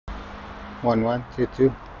One, one, two,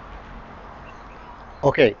 two.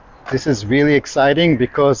 Okay, this is really exciting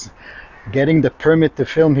because getting the permit to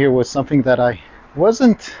film here was something that I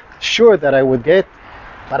wasn't sure that I would get,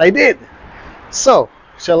 but I did. So,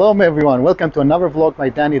 shalom everyone. Welcome to another vlog by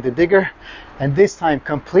Danny the Digger, and this time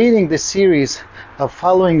completing the series of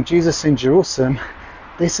following Jesus in Jerusalem.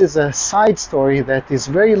 This is a side story that is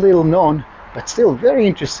very little known, but still very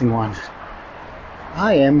interesting one.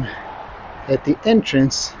 I am at the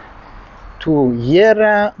entrance to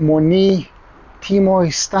Yera Moni Timoi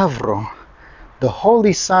Stavro, the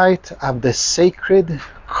holy site of the sacred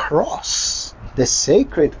cross. The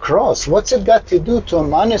sacred cross. What's it got to do to a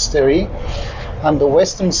monastery on the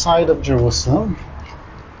western side of Jerusalem?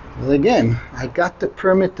 Well, again, I got the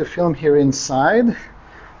permit to film here inside.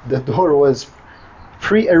 The door was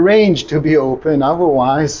pre-arranged to be open.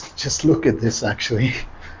 Otherwise, just look at this actually.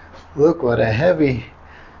 Look what a heavy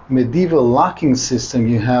medieval locking system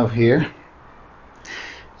you have here.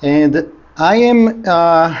 And I am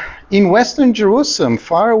in western Jerusalem,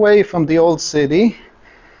 far away from the old city.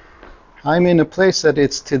 I'm in a place that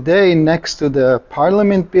it's today next to the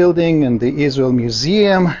Parliament building and the Israel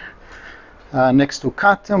Museum, next to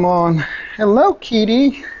Katamon. Hello,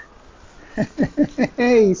 kitty.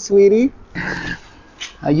 Hey, sweetie.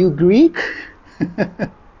 Are you Greek?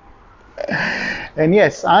 And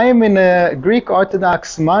yes, I am in a Greek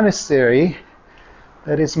Orthodox monastery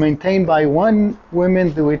that is maintained by one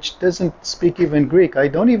woman which doesn't speak even Greek. I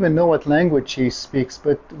don't even know what language she speaks,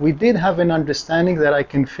 but we did have an understanding that I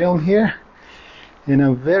can film here, and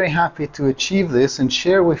I'm very happy to achieve this and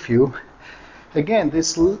share with you. Again,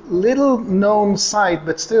 this little known site,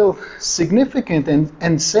 but still significant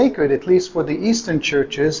and sacred, at least for the Eastern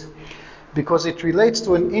churches, because it relates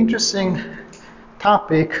to an interesting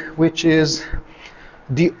topic, which is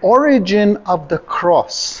the origin of the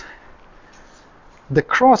cross. The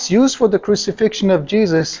cross used for the crucifixion of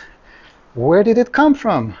Jesus, where did it come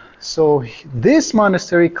from? So this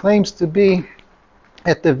monastery claims to be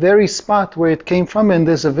at the very spot where it came from, and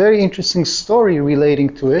there's a very interesting story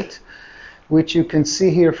relating to it, which you can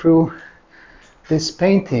see here through this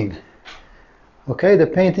painting. Okay, the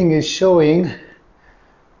painting is showing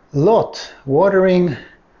Lot watering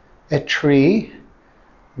a tree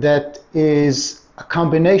that is a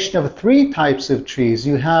combination of three types of trees.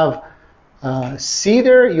 You have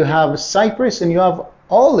cedar, you have cypress, and you have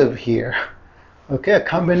olive here. Okay, a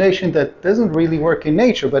combination that doesn't really work in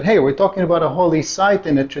nature, but hey, we're talking about a holy site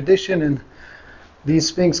and a tradition, and these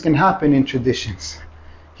things can happen in traditions.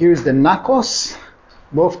 Here's the nakos,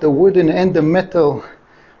 both the wooden and the metal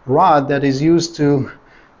rod that is used to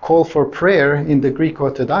call for prayer in the Greek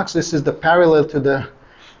Orthodox. This is the parallel to the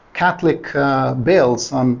Catholic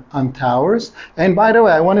bells on towers. And by the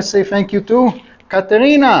way, I want to say thank you to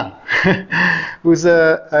Katerina, who's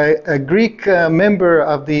a Greek member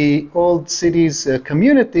of the Old Cities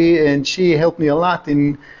community, and she helped me a lot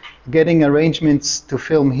in getting arrangements to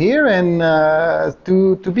film here and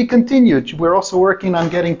to be continued. We're also working on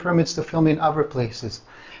getting permits to film in other places.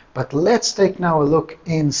 But let's take now a look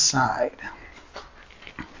inside.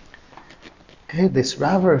 Okay, this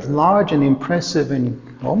rather large and impressive and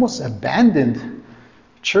almost abandoned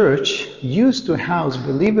church used to house,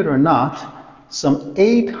 believe it or not, some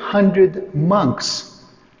 800 monks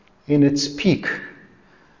in its peak.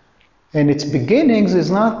 And its beginnings is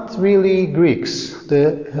not really Greeks.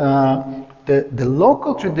 The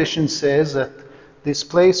local tradition says that this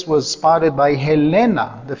place was spotted by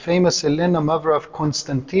Helena, the famous Helena, mother of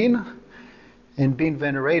Constantine, and been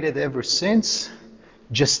venerated ever since.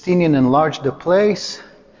 Justinian enlarged the place.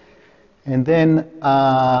 And then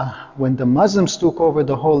when the Muslims took over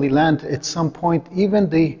the Holy Land, at some point even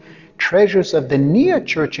the treasures of the Nia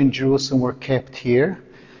Church in Jerusalem were kept here,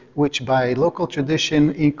 which by local tradition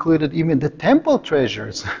included even the temple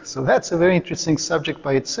treasures. So that's a very interesting subject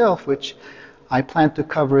by itself, which I plan to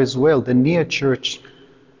cover as well, the Nia Church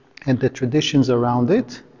and the traditions around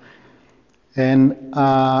it. And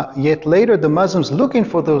yet later the Muslims looking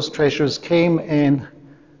for those treasures came and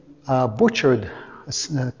butchered,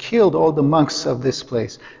 killed all the monks of this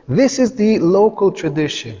place. This is the local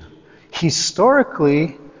tradition.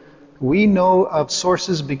 Historically, we know of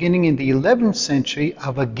sources beginning in the 11th century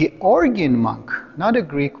of a Georgian monk, not a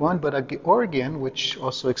Greek one, but a Georgian, which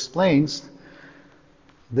also explains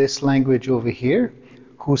this language over here,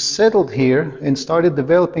 who settled here and started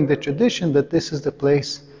developing the tradition that this is the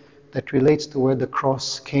place that relates to where the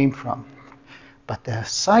cross came from. But the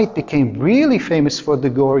site became really famous for the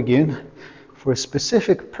Georgian, for a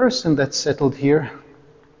specific person that settled here,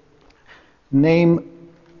 named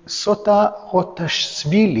Sota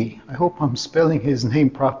Hotashvili. I hope I'm spelling his name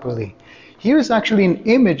properly. Here is actually an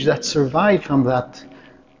image that survived from that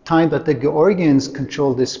time that the Georgians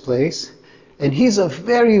controlled this place. And he's a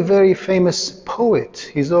very, very famous poet.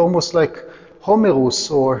 He's almost like Homerus,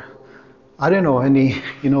 or I don't know, any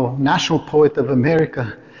national poet of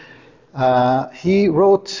America. He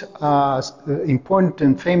wrote important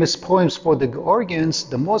and famous poems for the Georgians.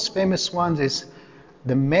 The most famous one is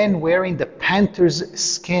 "The Man Wearing the Panther's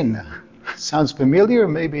Skin." Sounds familiar?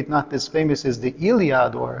 Maybe it's not as famous as the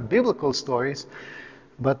Iliad or biblical stories,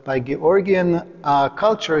 but by Georgian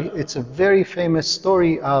culture, it's a very famous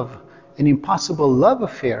story of an impossible love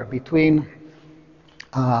affair between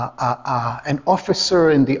an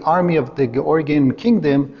officer in the army of the Georgian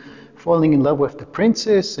kingdom falling in love with the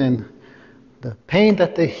princess, and the pain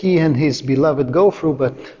that he and his beloved go through.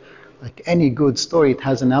 But like any good story, it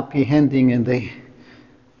has an happy ending, and they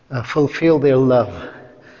fulfill their love.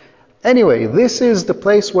 Anyway, this is the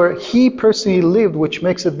place where he personally lived, which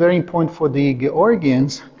makes it very important for the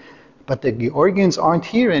Georgians, but the Georgians aren't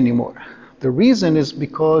here anymore. The reason is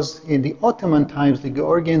because in the Ottoman times, the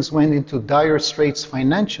Georgians went into dire straits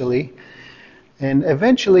financially, and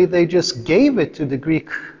eventually they just gave it to the Greek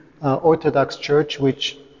Orthodox Church,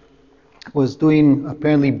 which was doing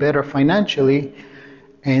apparently better financially,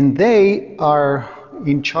 and they are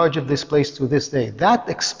in charge of this place to this day. That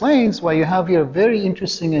explains why you have here a very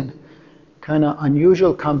interesting and kind of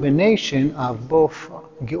unusual combination of both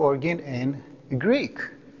Georgian and Greek.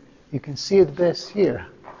 You can see it best here.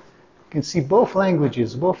 You can see both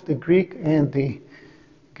languages, both the Greek and the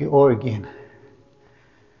Georgian.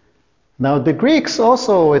 Now the Greeks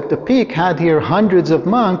also at the peak had here hundreds of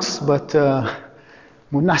monks, but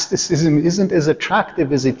monasticism isn't as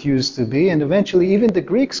attractive as it used to be, and eventually even the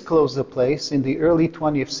Greeks closed the place in the early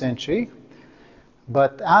 20th century.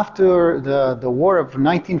 But after the War of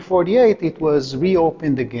 1948, it was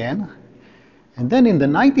reopened again. And then in the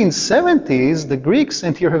 1970s, the Greeks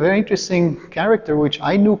sent here a very interesting character, which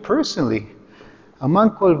I knew personally, a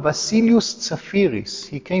monk called Vasilius Tsafiris.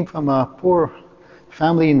 He came from a poor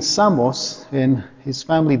family in Samos, and his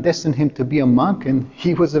family destined him to be a monk, and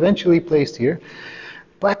he was eventually placed here.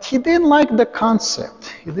 But he didn't like the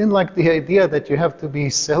concept. He didn't like the idea that you have to be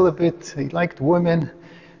celibate. He liked women,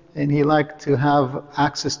 and he liked to have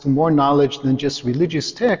access to more knowledge than just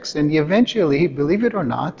religious texts. And he eventually, believe it or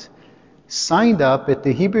not, signed up at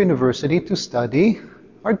the Hebrew University to study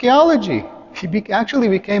archaeology. He actually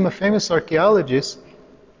became a famous archaeologist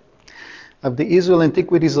of the Israel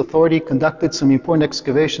Antiquities Authority, conducted some important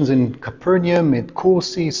excavations in Capernaum and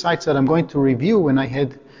Kursi, sites that I'm going to review when I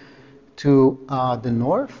head to the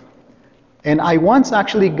north. And I once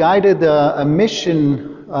actually guided a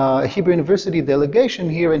mission, a Hebrew University delegation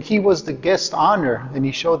here, and he was the guest honor, and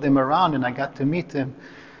he showed them around, and I got to meet him,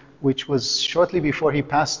 which was shortly before he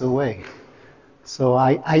passed away. So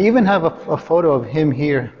I even have a photo of him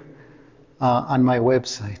here on my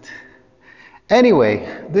website. Anyway,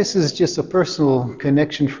 this is just a personal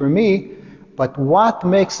connection for me, but what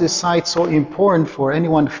makes this site so important for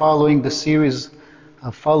anyone following the series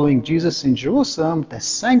of following Jesus in Jerusalem, the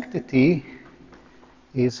sanctity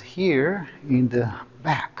is here in the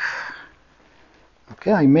back.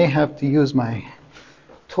 Okay, I may have to use my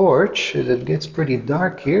torch as it gets pretty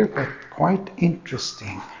dark here, but quite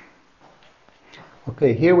interesting.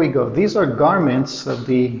 Okay, here we go. These are garments of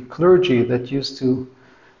the clergy that used to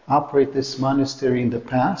operate this monastery in the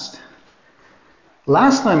past.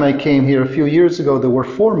 Last time I came here a few years ago, there were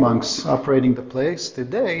 4 monks operating the place.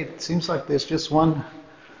 Today, it seems like there's just one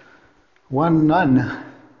nun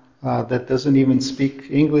that doesn't even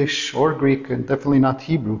speak English or Greek, and definitely not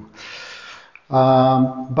Hebrew.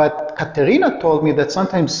 But Katerina told me that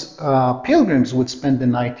sometimes pilgrims would spend the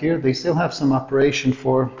night here. They still have some operation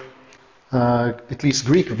for at least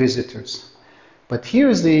Greek visitors. But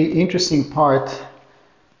here's the interesting part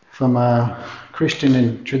from a Christian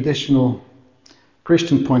and traditional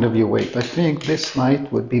Christian point of view. Wait, I think this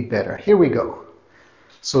light would be better. Here we go.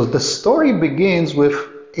 So the story begins with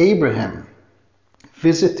Abraham,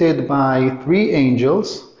 visited by 3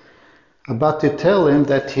 angels, about to tell him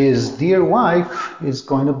that his dear wife is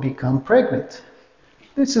going to become pregnant.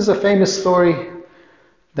 This is a famous story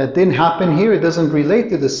that didn't happen here. It doesn't relate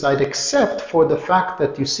to the site, except for the fact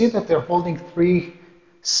that you see that they're holding 3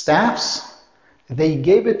 staffs. They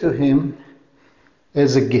gave it to him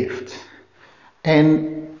as a gift.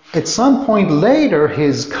 And at some point later,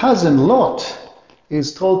 his cousin Lot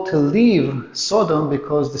is told to leave Sodom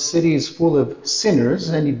because the city is full of sinners,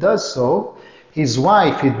 and he does so. His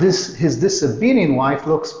wife, his disobedient wife,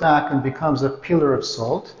 looks back and becomes a pillar of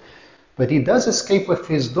salt. But he does escape with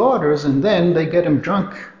his daughters, and then they get him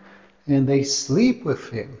drunk and they sleep with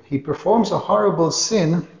him. He performs a horrible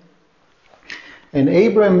sin, And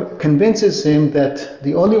Abram convinces him that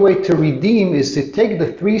the only way to redeem is to take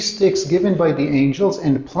the 3 sticks given by the angels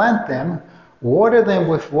and plant them, water them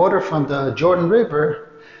with water from the Jordan River,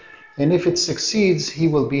 and if it succeeds, he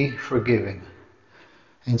will be forgiven.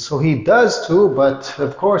 And so he does too, but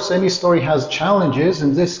of course any story has challenges.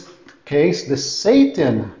 In this case, the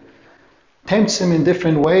Satan tempts him in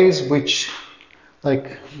different ways, which,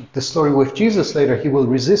 like the story with Jesus later, he will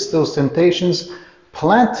resist those temptations,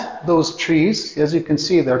 plant those trees. As you can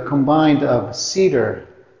see, they're combined of cedar,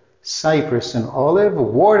 cypress, and olive,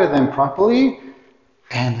 water them properly,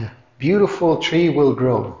 and a beautiful tree will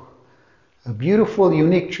grow. A beautiful,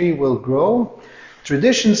 unique tree will grow.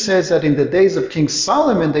 Tradition says that in the days of King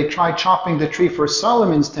Solomon, they tried chopping the tree for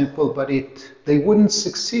Solomon's temple, but they wouldn't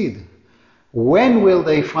succeed. When will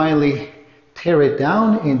they finally tear it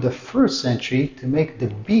down? In the 1st century to make the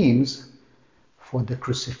beams for the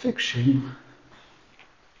crucifixion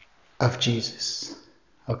of Jesus.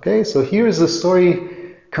 Okay, so here's the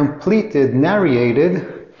story completed,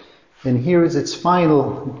 narrated, and here is its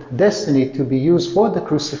final destiny to be used for the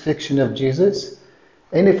crucifixion of Jesus.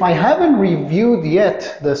 And if I haven't reviewed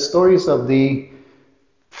yet the stories of the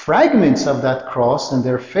fragments of that cross and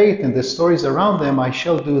their fate and the stories around them, I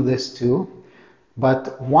shall do this too.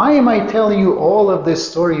 But why am I telling you all of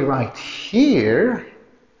this story right here?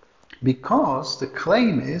 Because the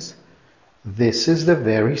claim is, this is the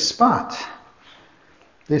very spot.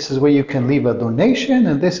 This is where you can leave a donation,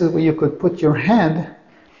 and this is where you could put your hand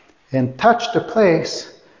and touch the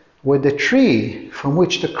place where the tree from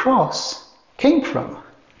which the cross came from.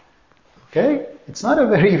 Okay? It's not a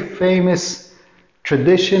very famous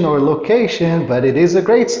tradition or location, but it is a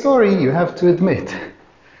great story, you have to admit.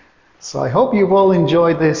 So I hope you've all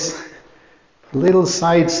enjoyed this little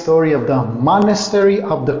side story of the monastery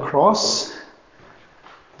of the cross.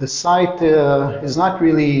 The site is not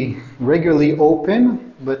really regularly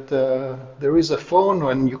open, but there is a phone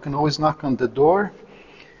and you can always knock on the door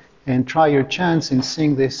and try your chance in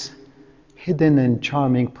seeing this hidden and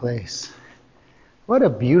charming place. What a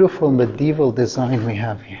beautiful medieval design we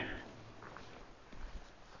have here.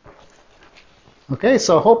 Okay,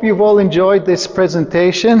 so I hope you've all enjoyed this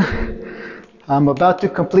presentation. I'm about to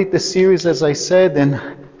complete the series, as I said, and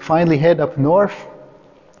finally head up north.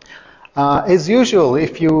 As usual,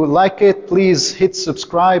 if you like it, please hit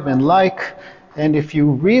subscribe and like. And if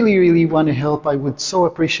you really, really want to help, I would so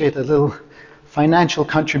appreciate a little financial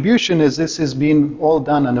contribution, as this has been all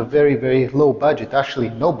done on a very, very low budget. Actually,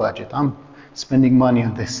 no budget. I'm spending money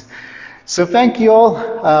on this. So thank you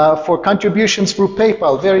all for contributions through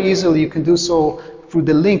PayPal. Very easily, you can do so through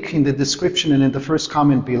the link in the description and in the first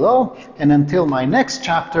comment below. And until my next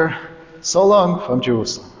chapter, so long from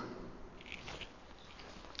Jerusalem.